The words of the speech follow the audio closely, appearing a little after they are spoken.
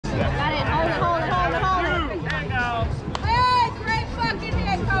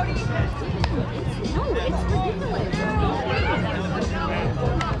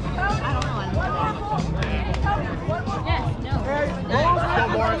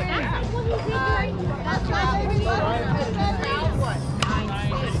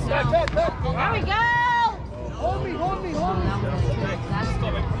There we go. Hold me. One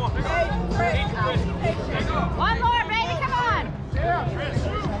more, baby, come on.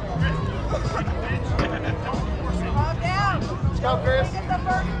 Calm down. Let's go, Chris. Get the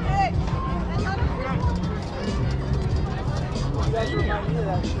first pick. You guys remind me of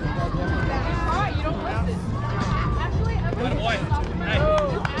that shit. Alright, you don't listen. Actually, Good boy. Hey,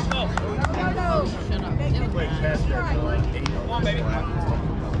 let's go. Shut up. Come on, baby.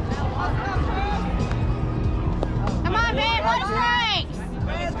 Come on, babe, one strike.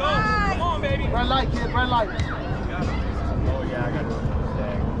 Let's go. Come on, baby. Red light, kid, red light. Oh, yeah, I got it.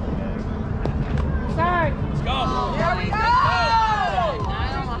 Start. Let's go. There we go. I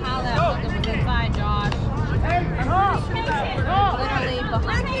don't know how that fucking was inside, Josh. Literally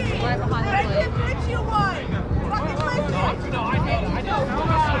behind, right behind the plate. Pitch you one. Fucking listen. No, I know.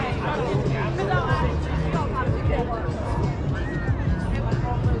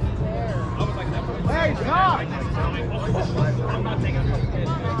 Hey, stop! I'm not taking it.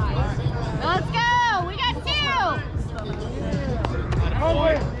 Let's go. We got two.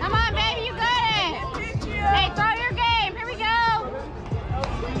 Come on, baby, you got it. Hey, throw your game. Here we go.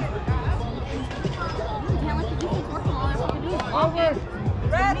 Can't let the defense work on all I have to do is block it.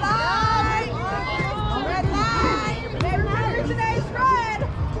 Red light. Red light. Red light. Today's red.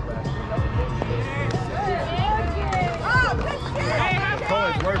 Oh, good shit.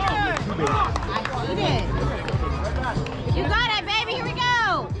 Always working. I hate it. You got it, baby. Here we go.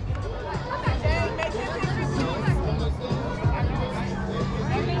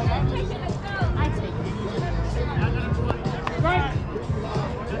 I take it.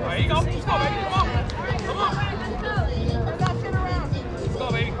 There you go. Let's go, baby. Come on. Come on. Let's go,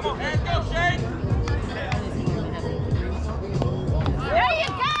 baby. Come on. Let's go, Shane. There you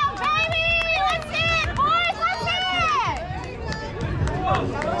go, baby. Let's hit, boys. Let's hit.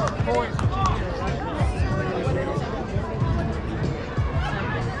 Boys.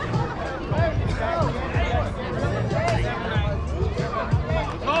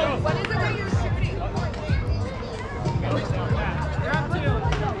 What is it that you're shooting?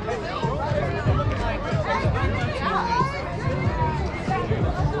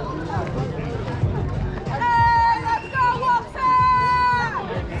 Hey, let's go, Wilson!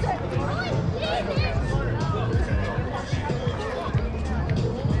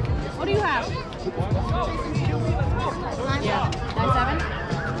 What do you have? Yeah.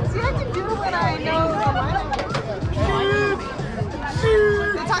 9-7? See, I can do it when I know the lineup.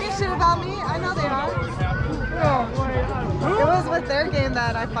 They're talking shit about me? I know they are. It was with their game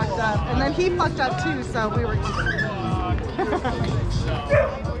that I fucked up. And then he fucked up too, so we were even.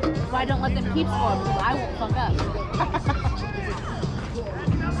 Why don't let them keep score? Because I won't fuck up.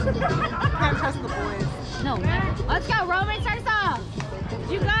 Can't trust the boys. No, never. Let's go, Roman. Start us off.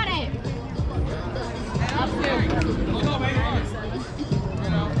 You got it. Up two. Let's go, baby.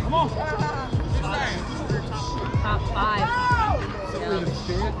 Come on. Top 5. Yeah.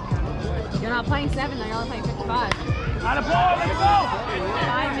 You're not playing 7, though. You're only playing 55. Out of ball. Let's go.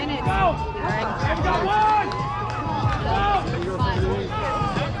 5 minutes. Go. All right. Let's go. One. Go. 5.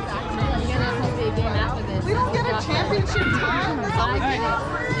 You're gonna supposed to be a game after this. We don't get a championship time? That's all we 5 get.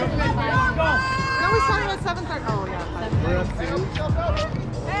 minutes. Go. No, we started at 7:30. Oh, yeah.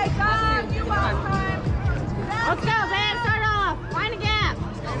 Hey, Tom, you want time? Let's go, man. Start off. Find a gap.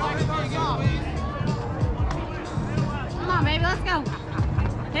 Come on, baby. Let's go.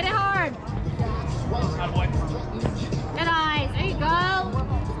 Hit it hard. Good eyes. There you go.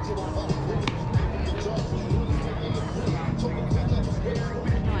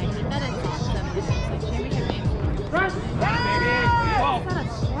 No, I hate that it's all 7 minutes. Like championship games. Run. Baby. That's not a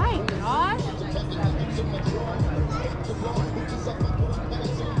strike, Josh.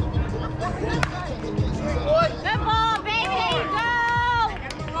 Good ball, baby. There you go.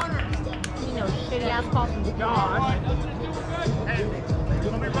 You know, shitty ass call from Josh.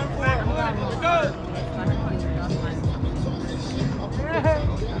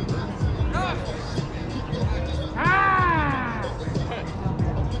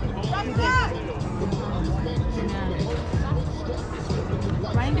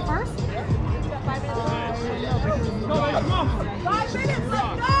 Running to first? 5 minutes,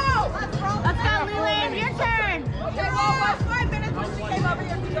 let's go! Let's go, Leland. Your turn. Okay, well, what's 5 minutes when she came over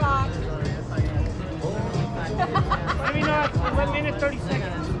here to jog? Maybe not. 1 minute, 30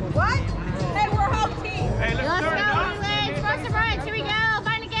 seconds. What? Hey, we're home team. Hey, Let's go, Leland. First of runs. Here we go.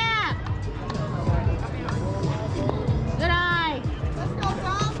 Find a gap. Good eye. Let's go,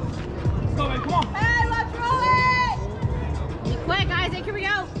 Tom. Let's go, baby. Come on. Hey, let's roll it! Be quick, Isaac. Here we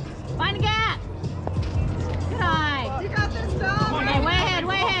go. Find a gap. Good eye. You got this, Tom. Okay, way ahead.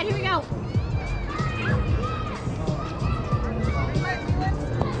 Here we go.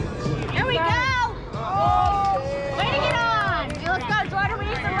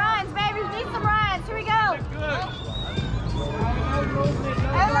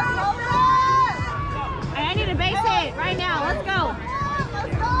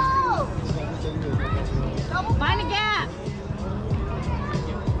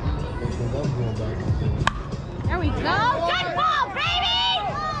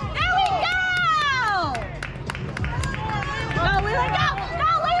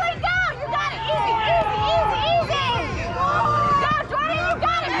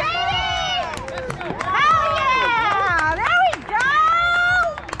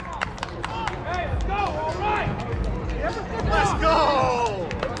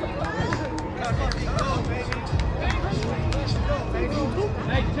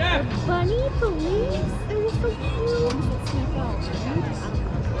 Jeff. Bunny police. They're so cute.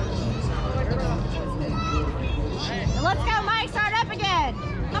 And let's go, Mike. Start up again.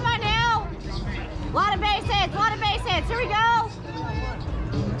 Come on now. A lot of base hits. A lot of base hits. Here we go.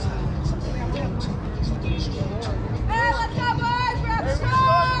 Hey, let's go, boys. We're at the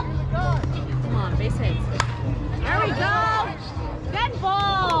top. Come on, base hits. There we go. Good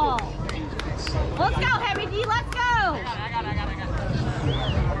ball. Let's go, Heavy D. Let's go.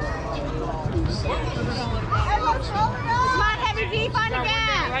 Hey, let's roll it Come up. on, Heavy D. Find a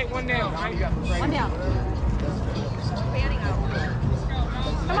gap. Right, one down. Right. One down.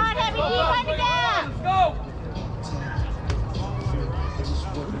 Come on, Heavy D. Find a gap. Let's go.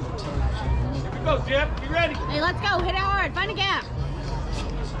 Here we go, Jeff. Be ready. Hey, let's go. Hit it hard. Find a gap.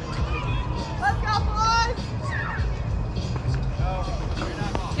 Let's go, boys.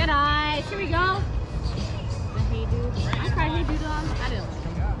 Good eyes. Here we go. The Hey Dude. I tried Hey Dude on. I didn't like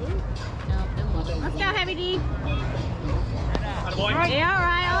him. No, didn't love him. Let's go, Heavy D. Attaboy. Yeah, all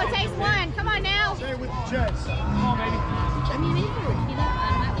right. All it takes one. Come on now. Stay with the chest. Come on, baby. I mean, they can repeat it.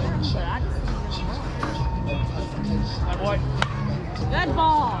 I'm not there, but I just Attaboy. good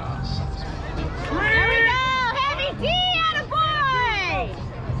ball. There we go. Heavy D. Attaboy.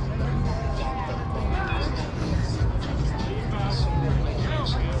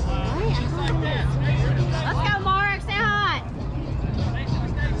 Let's go, Mark. Stay hot.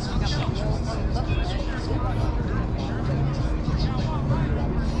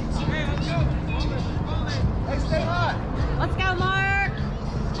 Hey, stay hot. Let's go, Mark.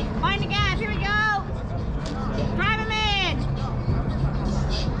 Find the gap. Here we go. Drive him in.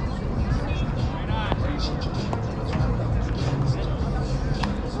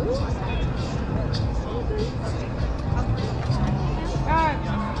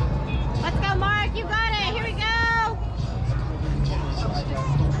 Let's go, Mark. You got it. Here we go.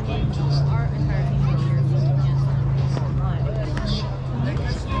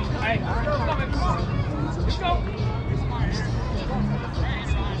 Hey, let's go, baby. Come on. Let's go.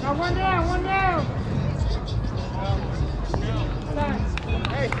 Now, one down, one down.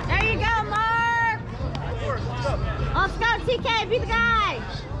 There you go, Mark. Let's go, TK. Be the guy.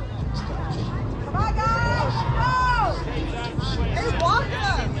 Come on, guys. Go. Hey,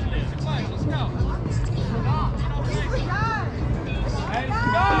 Walker. Let's go. He's the guy. Hey,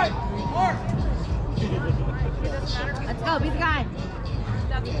 guy. Mark. Let's go. Be the guy.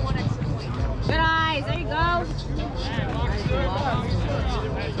 Good eyes. There you go.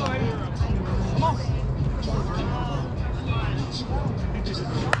 Come on.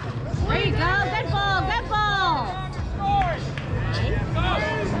 There you go. Good ball. Good ball.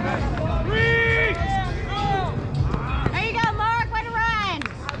 Three. There you go, Mark. Way to run.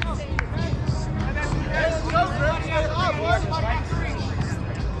 Hey, let's go, Greg. Stay hot, boys.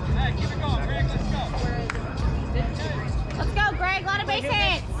 Hey, keep it going, Greg. Let's go. Let's go, Greg. A lot of base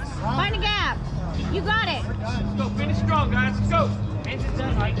hits. Find a gap. You got it. Let's go. Finish strong, guys. Let's go. Hands it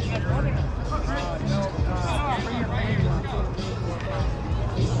done. Right. You guys running.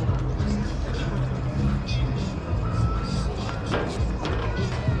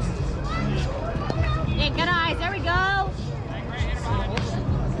 Yeah, good eyes. There we go.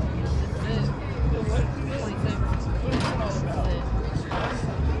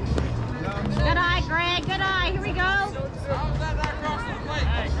 Good eye, Greg. Good eye. Here we go.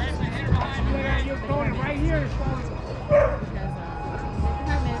 You're going right here.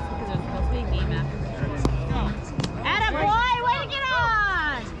 Attaboy, way to get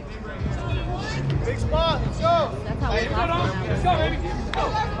on! Big spot. Let's go. That's how we Let's lost. go, baby. Let's go.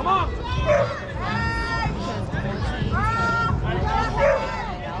 Come on.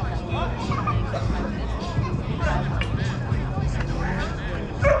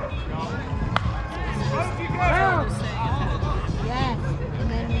 Yes, and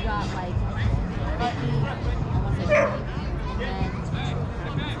then we got like 50, almost like 50, and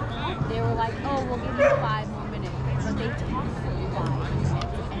they were like, oh, we'll give you 5 more minutes, but they talked for 5 minutes,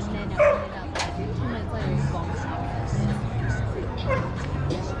 and then it ended up like 2 minutes later, we bumped out.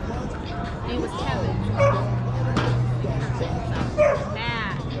 And it was Kevin.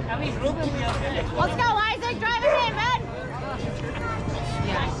 Mad. Let's go, Isaac, drive him in, man!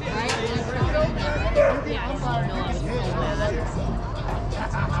 Yeah, right? Yeah, I know, I was so mad.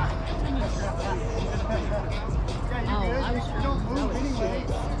 Oh, I was trying to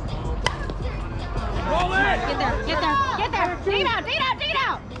Roll it. Get there, get there, get there! Dig it out, dig it out, dig it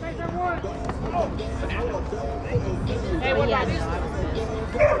out! Hey, what about this?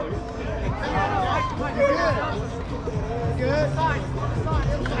 Good.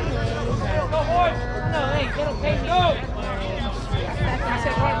 Go, boys. No, hey, go. I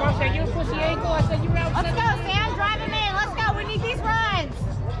said, Let's go, Sam. Drive him in. Let's go. We need these runs.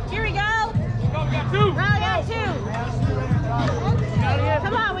 Here we go. Go, we got two. Riley got two.